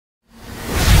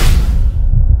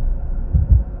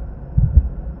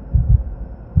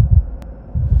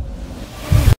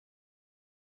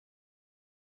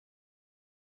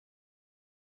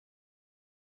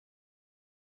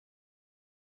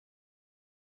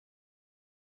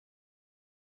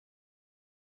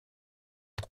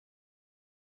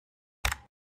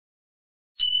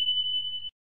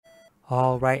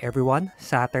Alright everyone,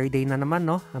 Saturday na naman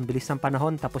no, ang bilis ng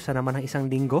panahon, tapos na naman ang isang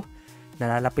linggo,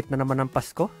 nalalapit na naman ang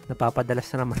Pasko,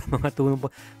 napapadalas na naman ang mga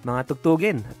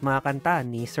tugtugin at mga kanta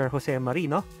ni Sir Jose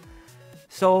Marino.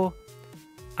 So,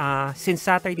 since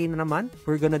Saturday na naman,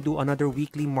 we're gonna do another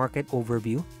weekly market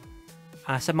overview.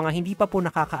 Sa mga hindi pa po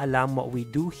nakakaalam, what we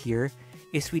do here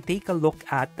is we take a look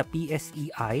at the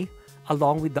PSEI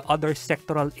along with the other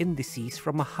sectoral indices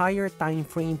from a higher time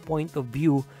frame point of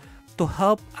view to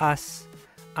help us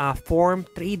form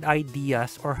trade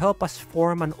ideas or help us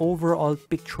form an overall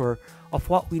picture of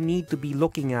what we need to be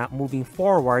looking at moving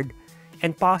forward,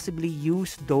 and possibly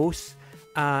use those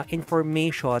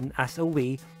information as a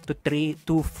way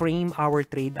to frame our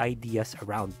trade ideas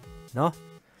around, no?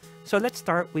 So let's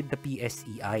start with the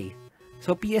PSEI.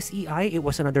 So PSEI, it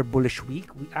was another bullish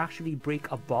week. We actually break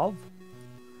above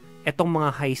etong mga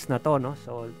highs na to, no?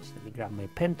 So let me grab my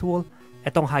pen tool.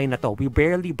 Etong high na to, we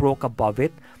barely broke above it,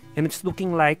 and it's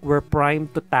looking like we're primed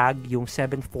to tag yung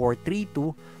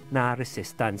 7432 na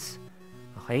resistance.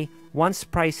 Okay? Once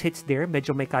price hits there,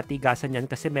 medyo may katigasan yan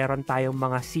kasi meron tayong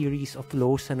mga series of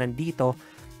lows na nandito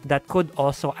that could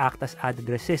also act as added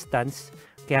resistance.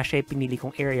 Kaya siya pinili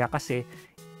kong area kasi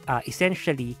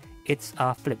essentially it's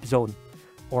a flip zone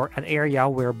or an area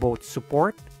where both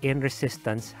support and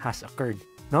resistance has occurred,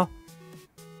 no?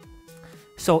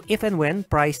 So if and when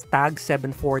price tags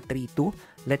 7432,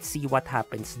 let's see what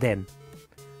happens then.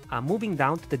 Moving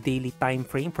down to the daily time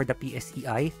frame for the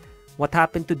PSEI, what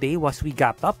happened today was we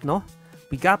gapped up, no?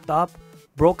 We gapped up,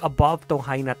 broke above tong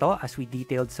high na to as we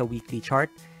detailed sa weekly chart.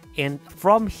 And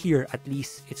from here, at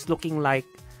least, it's looking like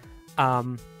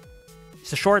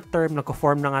sa short term,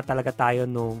 nagko-form na nga talaga tayo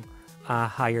nung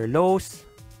higher lows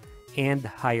and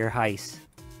higher highs.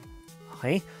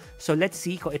 Okay? So let's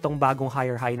see kung itong bagong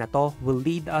higher high na to will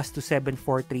lead us to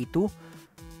 7432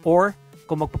 or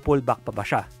kung magpo-pullback pa ba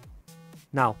siya.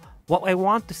 Now, what I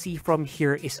want to see from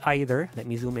here is either, let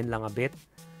me zoom in lang a bit,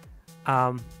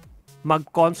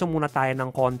 mag-consume muna tayo ng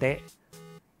konti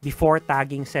before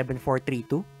tagging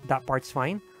 7432, that part's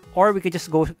fine. Or we could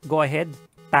just go ahead,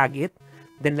 tag it,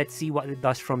 then let's see what it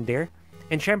does from there.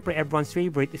 And syempre, everyone's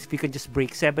favorite is if we can just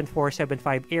break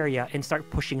 7475 area and start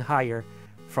pushing higher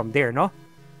from there, no?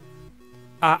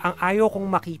 Ang ayaw kong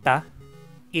makita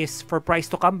is for price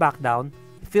to come back down,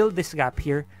 fill this gap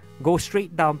here, go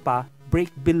straight down pa, break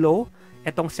below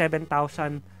etong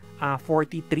 7,043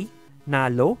 na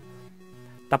low,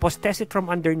 tapos test it from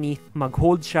underneath,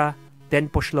 mag-hold siya, then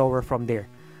push lower from there.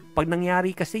 Pag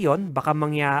nangyari kasi yon, baka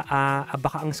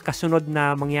ang kasunod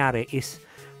na mangyari is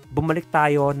bumalik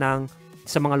tayo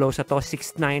sa mga lows na to,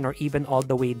 6.9 or even all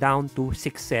the way down to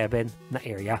 6.7 na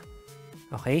area.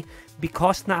 Okay?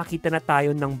 Because nakakita na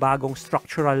tayo ng bagong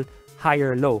structural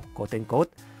higher low, quote unquote.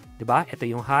 Diba? Ito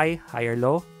yung high, higher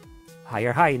low,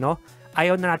 higher high, no?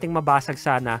 Ayaw na nating mabasag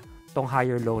sana tong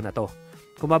higher low na to.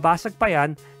 Kung mabasag pa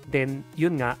yan, then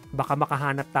yun nga, baka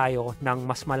makahanap tayo ng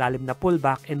mas malalim na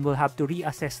pullback and we'll have to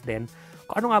reassess then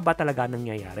kung ano nga ba talaga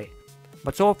nangyayari.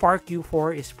 But so far,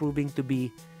 Q4 is proving to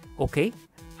be okay.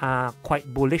 Quite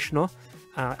bullish, no?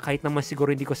 Kahit naman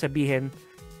siguro hindi ko sabihin,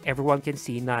 everyone can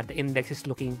see na the index is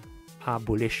looking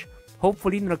bullish.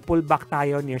 Hopefully, nag-pull back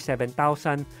tayo near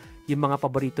 7,000. Yung mga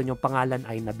paborito nyong pangalan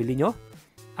ay nabili nyo.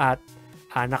 At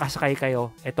nakasakay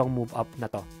kayo itong move up na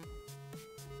to.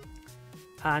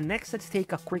 Next, let's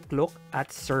take a quick look at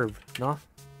SERV, no?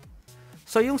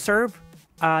 So, yung SERV,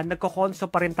 nagko-conso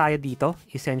pa rin tayo dito,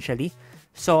 essentially.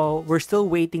 So, we're still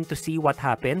waiting to see what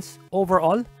happens.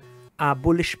 Overall,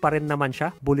 bullish pa rin naman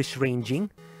siya, bullish ranging.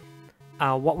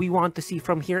 What we want to see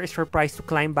from here is for price to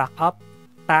climb back up,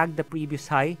 tag the previous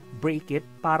high, break it,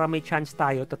 para may chance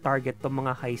tayo to target tong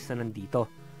mga highs na nandito.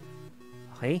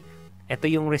 Okay? Ito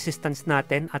yung resistance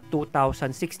natin at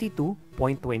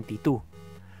 2062.22.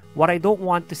 What I don't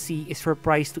want to see is for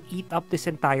price to eat up this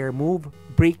entire move,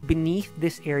 break beneath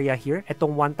this area here,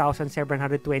 itong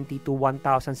 1,720 to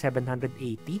 1,780,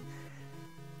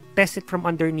 test it from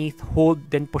underneath, hold,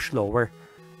 then push lower.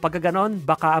 Pag ganon,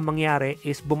 baka ang mangyari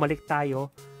is bumalik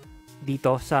tayo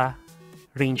dito sa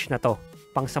range na to,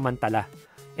 pangsamantala.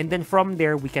 And then from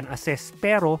there, we can assess.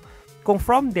 Pero, kung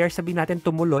from there, sabihin natin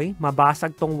tumuloy,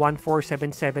 mabasag tong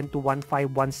 1477 to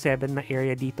 1517 na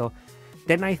area dito,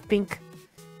 then I think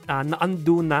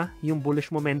na-undo na yung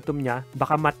bullish momentum niya.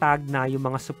 Baka matag na yung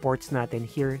mga supports natin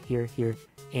here, here, here,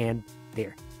 and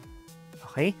there.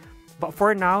 Okay? But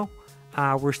for now,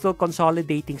 we're still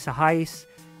consolidating sa highs.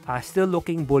 Still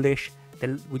looking bullish.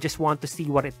 Then we just want to see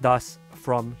what it does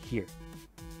from here.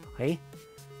 Okay?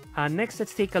 Next,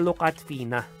 let's take a look at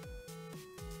FINA.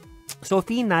 So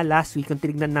FINA, last week, kung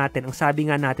tinignan natin, ang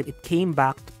sabi nga natin, it came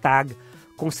back to tag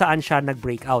kung saan siya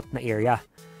nag-breakout na area.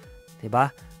 Diba?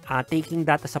 Taking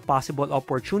that as a possible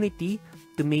opportunity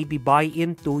to maybe buy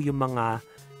into yung mga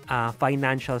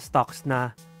financial stocks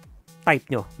na type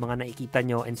nyo, mga nakikita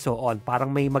nyo, and so on. Parang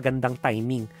may magandang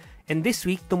timing. And this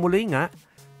week, tumuloy nga,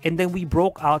 and then we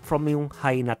broke out from yung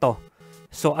high na to.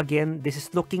 So again, this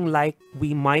is looking like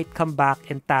we might come back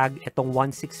and tag itong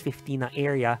 1650 na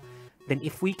area. Then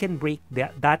if we can break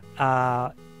that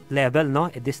level, no,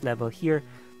 at this level here,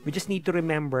 we just need to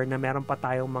remember na meron pa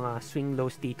tayong mga swing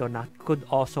lows dito na could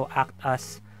also act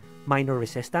as minor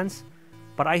resistance.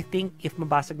 But I think if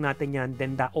mabasag natin yan,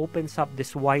 then that opens up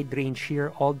this wide range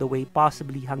here all the way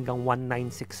possibly hanggang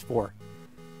 1964.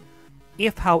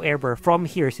 If, however, from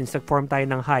here, since nag-form tayo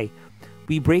ng high,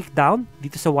 we break down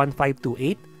dito sa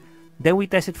 1528, then we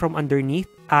test it from underneath,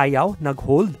 ayaw,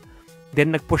 nag-hold,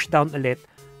 then nag-push down ulit,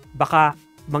 baka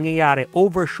mangyayari,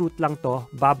 overshoot lang to,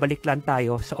 babalik lang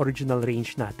tayo sa original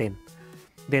range natin.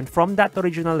 Then from that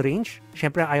original range,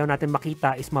 syempre ayaw natin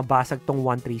makita is mabasag tong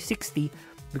 1360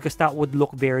 because that would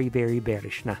look very, very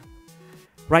bearish na.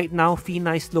 Right now,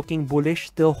 FINA is looking bullish,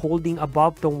 still holding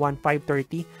above tong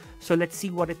 1530. So let's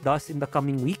see what it does in the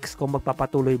coming weeks, kung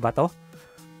magpapatuloy ba to,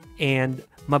 and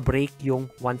ma-break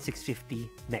yung 1650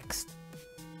 next.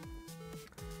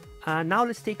 Now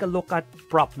let's take a look at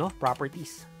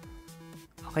properties.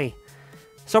 Okay.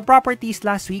 So properties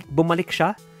last week, bumalik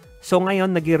siya. So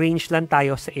ngayon, nag-range lang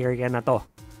tayo sa area na to.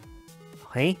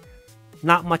 Okay?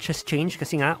 Not much has changed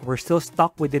kasi nga, we're still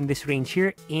stuck within this range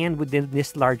here and within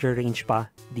this larger range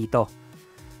pa dito.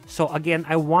 So again,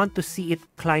 I want to see it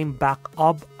climb back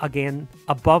up again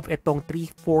above itong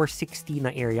 3460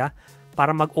 na area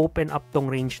para mag-open up tong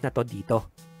range na to dito.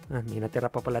 May natira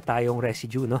pa pala tayong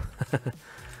residue, no?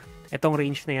 Itong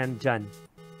range na yan dyan.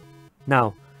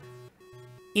 Now,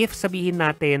 if sabihin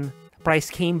natin, price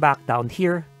came back down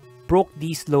here, broke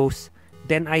these lows,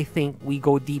 then I think we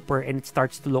go deeper and it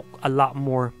starts to look a lot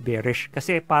more bearish.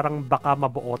 Kasi parang baka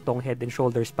mabuo tong head and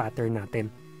shoulders pattern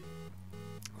natin.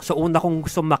 So una kong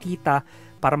gusto makita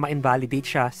para ma-invalidate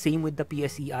siya, same with the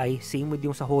PSEI, same with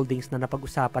yung sa holdings na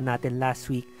napag-usapan natin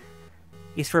last week,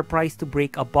 is for price to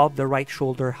break above the right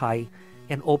shoulder high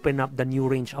and open up the new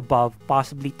range above,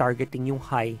 possibly targeting yung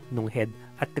high nung head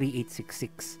at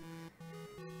 3866.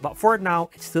 But for now,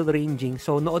 it's still ranging.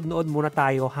 So nood-nood muna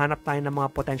tayo, hanap tayo ng mga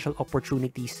potential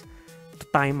opportunities to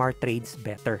time our trades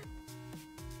better.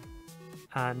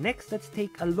 Next, let's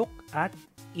take a look at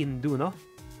INDU, no?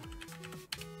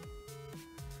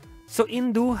 So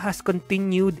INDU has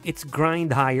continued its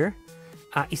grind higher.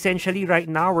 Essentially, right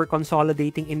now, we're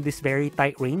consolidating in this very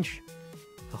tight range.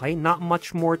 Okay, not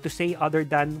much more to say other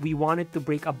than we wanted to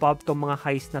break above tong mga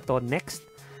highs na to next.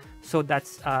 So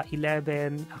that's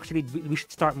 11. Actually, we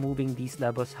should start moving these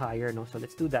levels higher, no? So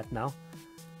let's do that now.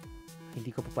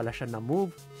 Hindi ko pa pala siya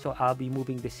na-move. So I'll be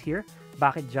moving this here.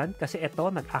 Bakit dyan? Kasi ito,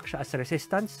 nag-act siya as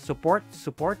resistance, support,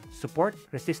 support, support,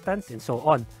 resistance, and so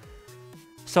on.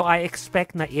 So I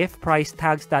expect na if price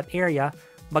tags that area,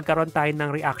 magkaroon tayo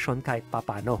ng reaction kahit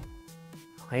papano.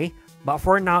 Okay? But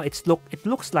for now, it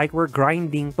looks like we're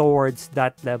grinding towards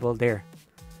that level there.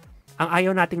 Ang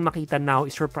ayaw nating makita now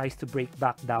is for price to break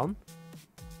back down.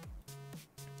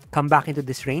 Come back into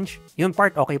this range. Yun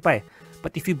part, okay pa eh.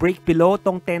 But if you break below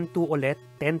tong 10.2 ulit,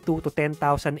 10.2 to 10,000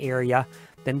 area,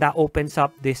 then that opens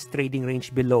up this trading range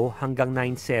below hanggang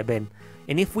 9.7.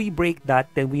 And if we break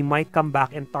that, then we might come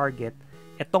back and target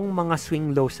itong mga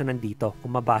swing lows na nandito.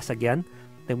 Kung mabasag yan,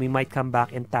 then we might come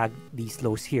back and tag these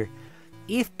lows here.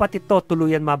 If pati to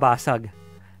tuluyan mabasag,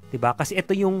 diba? Kasi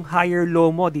ito yung higher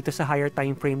low mo dito sa higher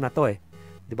time frame na to eh.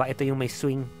 Diba? Ito yung may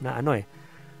swing na ano eh.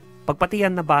 Pag pati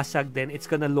yan nabasag, then it's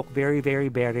gonna look very, very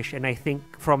bearish, and I think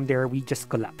from there, we just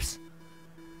collapse.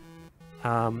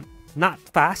 Not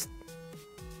fast.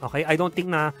 Okay? I don't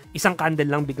think na isang candle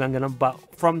lang biglang ganun, but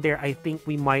from there, I think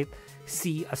we might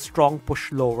see a strong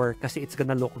push lower kasi it's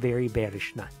gonna look very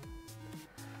bearish na.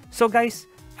 So guys,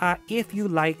 if you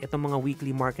like itong mga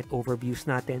weekly market overviews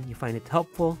natin, you find it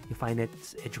helpful, you find it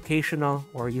educational,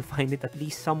 or you find it at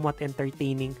least somewhat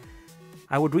entertaining,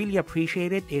 I would really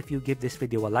appreciate it if you give this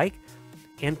video a like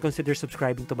and consider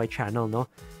subscribing to my channel, no?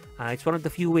 It's one of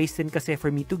the few ways din kasi for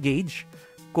me to gauge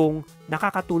kung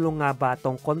nakakatulong nga ba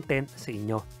tong content sa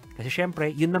inyo. Kasi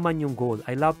syempre, yun naman yung goal.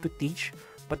 I love to teach,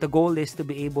 but the goal is to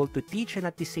be able to teach and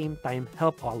at the same time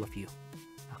help all of you.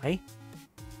 Okay?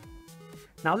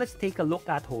 Now, let's take a look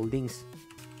at holdings.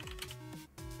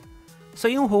 So,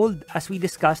 yung hold, as we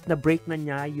discussed, na break na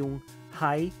niya yung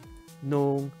high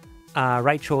nung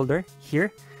right shoulder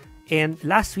here. And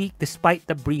last week, despite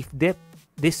the brief dip,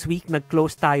 this week,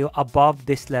 nag-close tayo above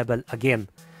this level again.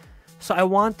 So, I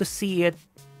want to see it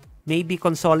maybe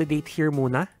consolidate here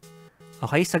muna.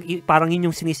 Okay, parang yun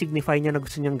yung sinisignify niya na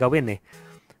gusto niyang gawin eh.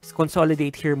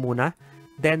 Consolidate here muna.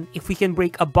 Then, if we can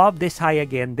break above this high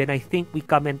again, then I think we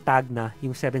come and tag na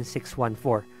yung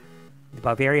 7614.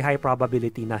 Diba? Very high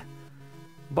probability na.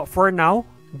 But for now,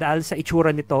 dahil sa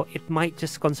itsura nito, it might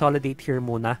just consolidate here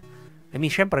muna. I mean,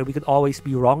 syempre, we could always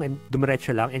be wrong and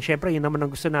dumiretso lang. And syempre, yun naman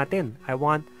ang gusto natin. I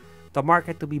want the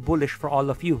market to be bullish for all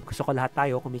of you. Gusto ko lahat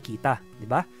tayo kumikita.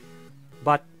 Diba?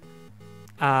 But,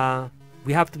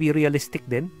 we have to be realistic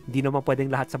din. Hindi naman pwedeng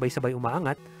lahat sabay-sabay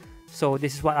umaangat. So,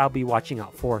 this is what I'll be watching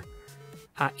out for.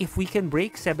 If we can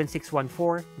break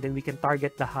 7614, then we can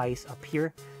target the highs up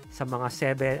here sa mga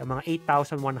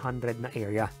 8,100 na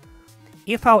area.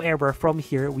 If, however, from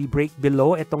here, we break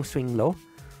below itong swing low,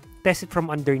 test it from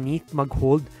underneath,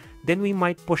 mag-hold, then we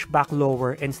might push back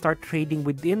lower and start trading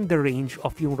within the range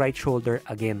of yung right shoulder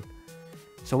again.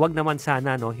 So, wag naman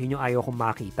sana, no? Yun yung ayaw kong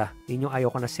makita. Yun yung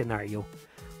ayaw ko na scenario.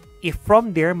 If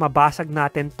from there, mabasag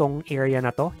natin tong area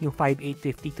na to, yung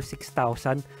 5,850 to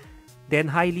 6,000, then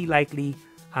highly likely,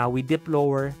 we dip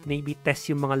lower, maybe test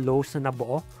yung mga lows na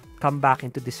nabuo, come back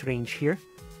into this range here,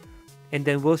 and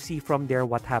then we'll see from there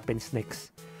what happens next.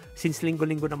 Since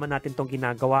linggo-linggo naman natin tong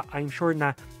ginagawa, I'm sure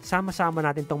na sama-sama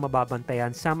natin tong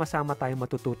mababantayan, sama-sama tayong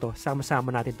matututo,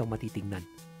 sama-sama natin tong matitingnan.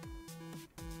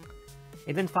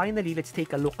 And then finally, let's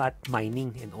take a look at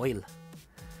mining and oil.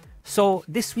 So,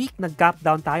 this week, nag-gap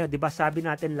down tayo. Diba sabi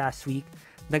natin last week,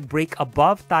 nag-break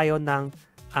above tayo ng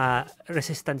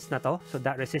resistance na to. So,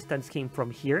 that resistance came from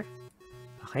here.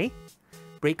 Okay?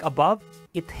 Break above.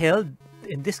 It held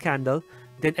in this candle.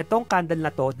 Then, itong candle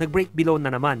na to, nag-break below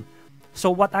na naman. So,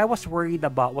 what I was worried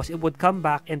about was it would come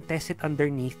back and test it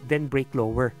underneath, then break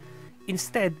lower.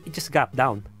 Instead, it just gapped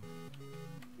down.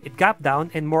 It gapped down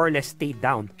and more or less stayed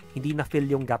down. Hindi na-fill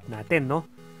yung gap natin, no?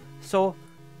 So,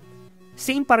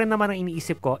 same pa rin naman ang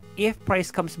iniisip ko. If price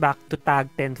comes back to tag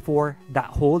 10.4, that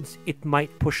holds, it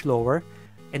might push lower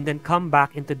and then come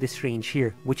back into this range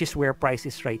here, which is where price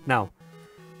is right now.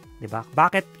 Diba?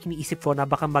 Bakit iniisip ko na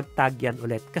baka mag-tag yan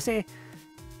ulit? Kasi,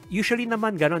 usually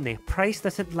naman ganun eh. Price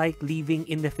doesn't like leaving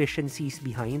inefficiencies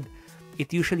behind.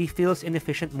 It usually fills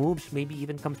inefficient moves, maybe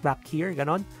even comes back here,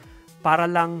 ganon. Para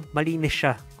lang malinis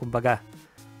siya, kumbaga.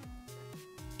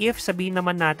 If sabihin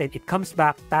naman natin, it comes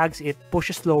back, tags it,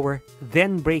 pushes lower,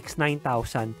 then breaks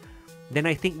 9,000, then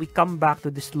I think we come back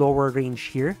to this lower range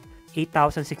here,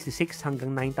 8,066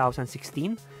 hanggang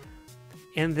 9,016.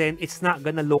 And then, it's not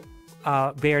gonna look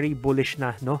very bullish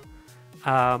na, no?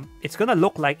 It's gonna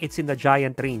look like it's in the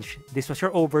giant range. This was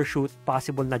your overshoot,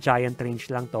 possible na giant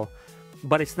range lang to.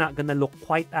 But it's not gonna look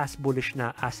quite as bullish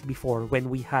na as before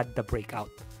when we had the breakout.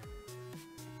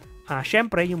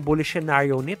 Syempre, yung bullish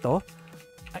scenario nito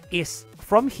is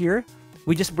from here,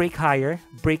 we just break higher,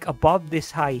 break above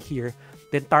this high here,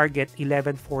 then target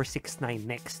 11,469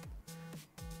 next.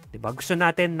 Diba? Gusto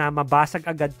natin na mabasag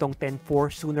agad tong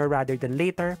 10.4 sooner rather than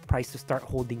later, price to start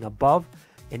holding above.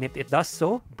 And if it does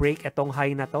so, break itong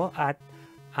high na to at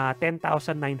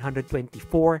 10,924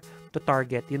 to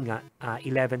target, yun nga,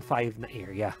 11.5 na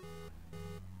area.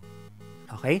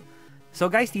 Okay? So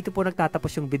guys, dito po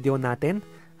nagtatapos yung video natin.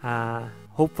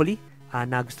 Hopefully,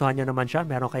 nagustuhan nyo naman siya.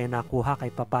 Meron kayo nakuha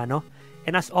kahit papano.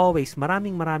 And as always,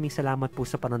 maraming salamat po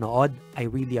sa panonood. I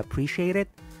really appreciate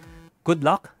it. Good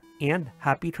luck and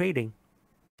happy trading!